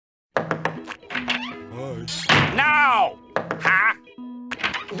Now! Huh?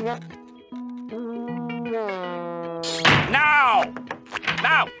 Now! Now!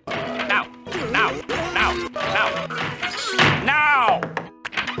 Now! Now! Now! Now! Now!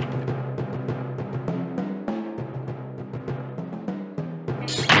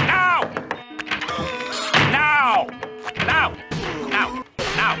 Now! Now! Now! Now!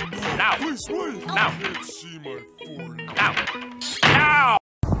 Now! Now! Please wait. Now! I can't see my forehead. Now! Now!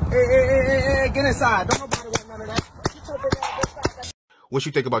 Hey, get inside. Don't nobody want none of that. Get your big ass inside. What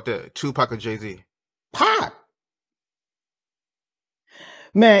you think about that? Tupac or Jay-Z? Pac.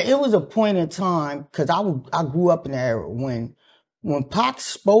 Man, it was a point in time, because I grew up in the era when Pac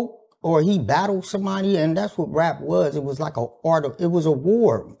spoke or he battled somebody, and that's what rap was. It was like it was a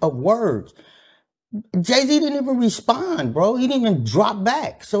war of words. Jay-Z didn't even respond, bro. He didn't even drop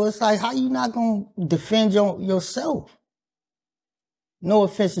back. So it's like, how you not going to defend yourself? No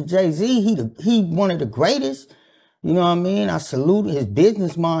offense to Jay-Z, he one of the greatest. You know what I mean? I salute his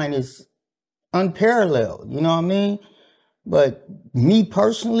business mind is unparalleled. You know what I mean? But me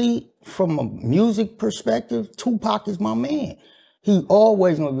personally, from a music perspective, Tupac is my man. He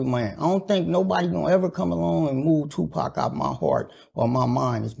always gonna be my man. I don't think nobody gonna ever come along and move Tupac out my heart or my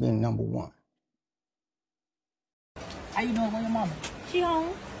mind as being number one. How you doing? Where your mama? She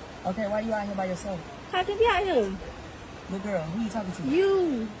home. Okay, why you out here by yourself? How can you out here? Little girl, who you talking to?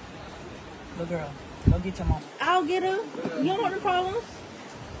 You. Little girl, go get your mama. I'll get her. You don't want no problems?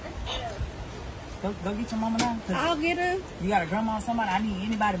 Go get your mama now. I'll get her. You got a grandma or somebody? I need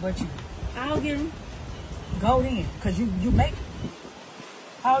anybody but you. I'll get her. Go then, cause you make it.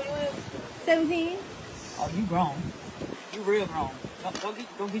 How old you is? 17. Oh, you grown. You real grown. Go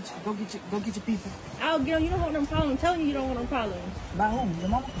get your people. I'll get her. You don't want no problems. I'm telling you, you don't want no problems. By whom? Your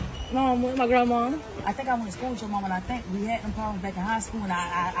mama? Mom, with my grandma. I think I went to school with your mama, and I think we had them problems back in high school, and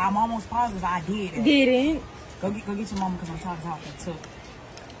I'm almost positive I did it. Didn't. Go get your mama, cause I'm talking too.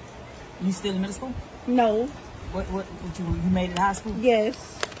 You still in middle school? No. What you made it to high school?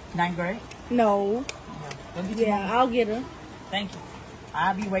 Yes. 9th grade? No. Go get your mama. I'll get her. Thank you.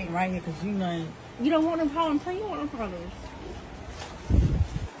 I'll be waiting right here because you know. You don't want no problems. Tell you don't want no problems.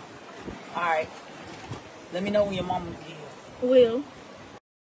 All right. Let me know when your mama will be here. Will.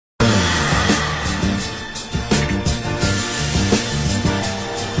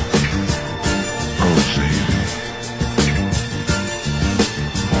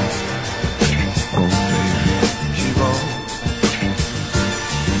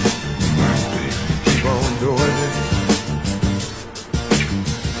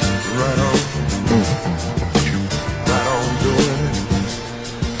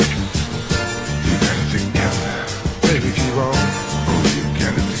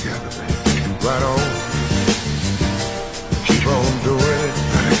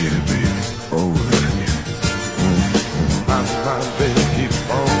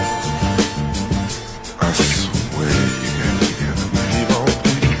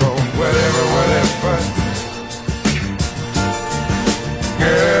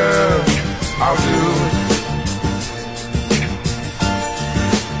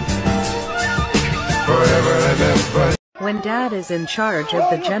 When Dad is in charge of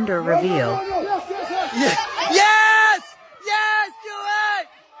the gender reveal. Yes! Yes! Do it!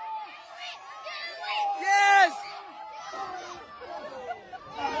 Yes!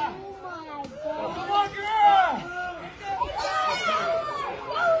 Come on, girl!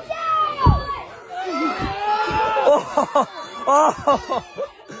 Oh!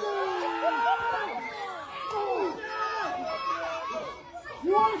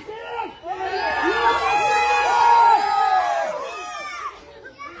 You want to see it?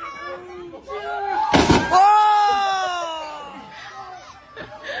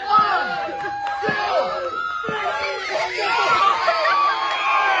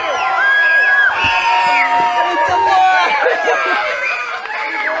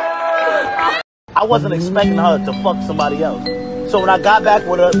 I wasn't expecting her to fuck somebody else. So when I got back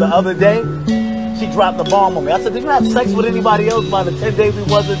with her the other day, she dropped the bomb on me. I said, did you have sex with anybody else by the 10 days we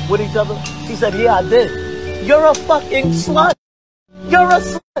wasn't with each other? She said, yeah, I did. You're a fucking slut. You're a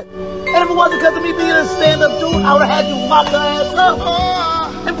slut. And if it wasn't because of me being a stand-up dude, I would have had you lock her ass up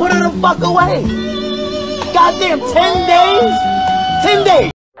and put her the fuck away. Goddamn, 10 days? 10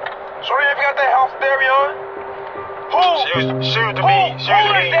 days. Shorty, if you got that house Darion? Who? She used to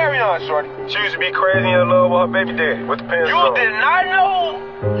be Darion, Shorty. She used to be crazy in love with her baby daddy, with the pants on. You did not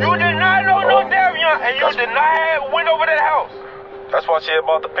know no Darion, and you did not have went over that house. That's why she had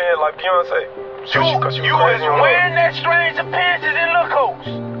bought the pants like Beyonce. You was wearing that strange pants and little coats.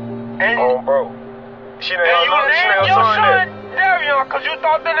 And bro. She named your son Darion, cause you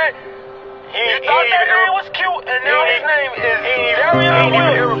thought that You thought that name was cute, and now his name is Darion Williams. He ain't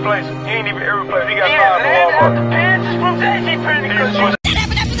even irreplaceable. He ain't even irreplaceable. He got 5 more months. The pants is from JCPenney. That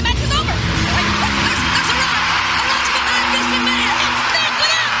happened after the match was over. That's a run. A lunch behind Vince McMahon. Big one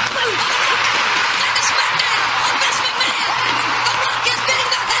out. Boom. And the smackdown on Vince McMahon. The Rock is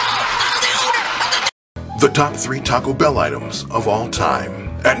getting the hell out of the owner of the The top 3 Taco Bell items of all time.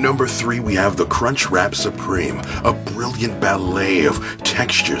 At number 3, we have the Crunchwrap Supreme, a brilliant ballet of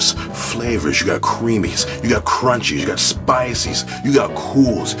textures, flavors. You got creamies, you got crunchies, you got spicies, you got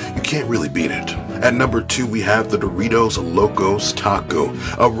cools. You can't really beat it. At number 2, we have the Doritos Locos Taco,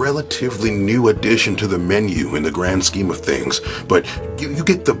 a relatively new addition to the menu in the grand scheme of things. But you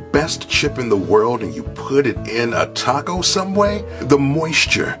get the best chip in the world and you put it in a taco some way? The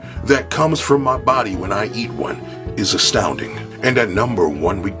moisture that comes from my body when I eat one is astounding. And at number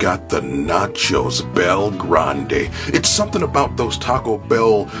 1, we got the Nachos Bel Grande. It's something about those Taco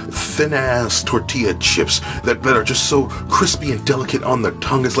Bell thin-ass tortilla chips that are just so crispy and delicate on the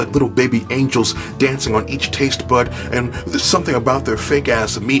tongue. It's like little baby angels dancing on each taste bud, and there's something about their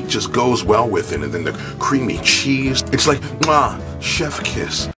fake-ass meat just goes well with it, and then the creamy cheese. It's like, mwah, chef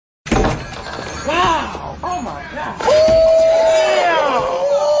kiss. Wow! Oh my God!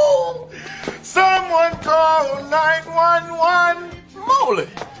 Someone call 911! Moly!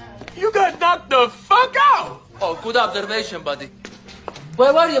 You got knocked the fuck out! Oh, good observation, buddy.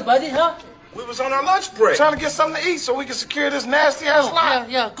 Where were you, buddy, huh? We was on our lunch break, trying to get something to eat so we can secure this nasty-ass lot.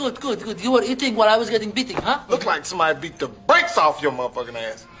 Yeah, good. You were eating while I was getting beaten, huh? Looked like somebody beat the brakes off your motherfucking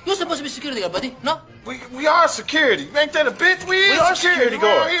ass. You're supposed to be security guard, buddy, no? We are security. Ain't that a bitch? We are security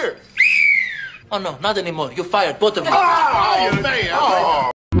guards. Here. Oh, no, not anymore. You're fired, both of you. Oh, man.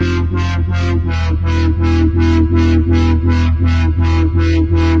 Oh.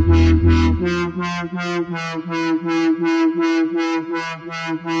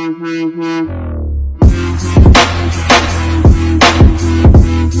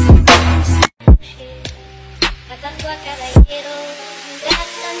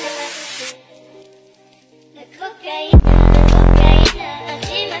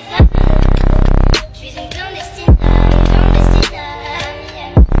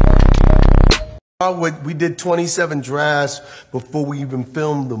 We did 27 drafts before we even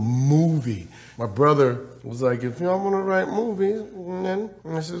filmed the movie. My brother was like, if y'all want to write movies, then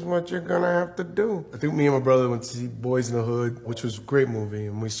this is what you're going to have to do. I think me and my brother went to see Boys in the Hood, which was a great movie,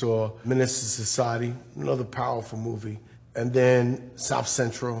 and we saw Menace to Society, another powerful movie, and then South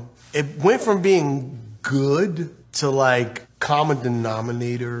Central. It went from being good to like common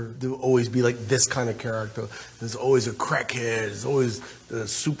denominator. There will always be like this kind of character. There's always a crackhead. There's always the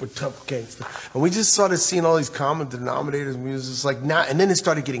super tough gangster. And we just started seeing all these common denominators, and we was just like, nah. And then it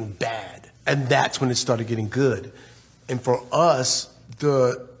started getting bad. And that's when it started getting good. And for us,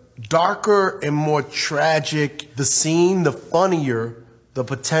 the darker and more tragic the scene, the funnier the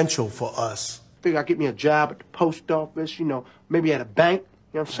potential for us. Figure I'd get me a job at the post office, you know, maybe at a bank.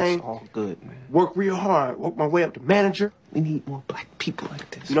 You know what I'm saying? That's all good, man. Work real hard, work my way up to manager. We need more black people like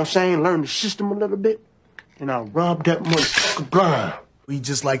this. You know what I'm saying? Learn the system a little bit. And I'll rob that motherfucker blind. We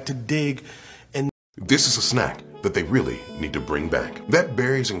just like to dig. And this is a snack that they really need to bring back. That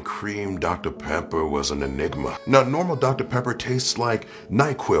berries and cream Dr. Pepper was an enigma. Now, normal Dr. Pepper tastes like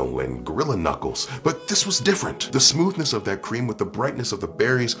NyQuil and Gorilla Knuckles, but this was different. The smoothness of that cream with the brightness of the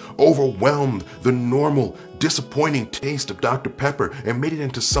berries overwhelmed the normal, disappointing taste of Dr. Pepper and made it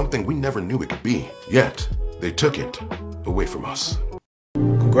into something we never knew it could be. Yet, they took it away from us.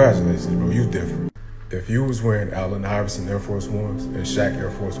 Congratulations, bro. You different. If you was wearing Allen Iverson Air Force Ones and Shaq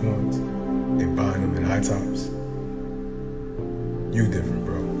Air Force Ones and buying them in high tops, you different,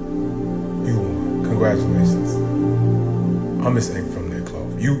 bro. You won. Congratulations. I'm just ain't from that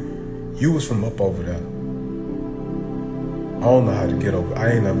cloth. You was from up over there. I don't know how to get over.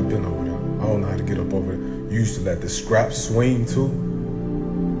 I ain't never been over there. I don't know how to get up over there. You used to let the scraps swing too.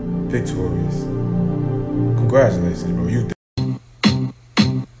 Victorious. Congratulations, bro. You different.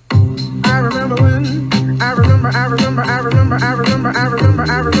 I remember when I remember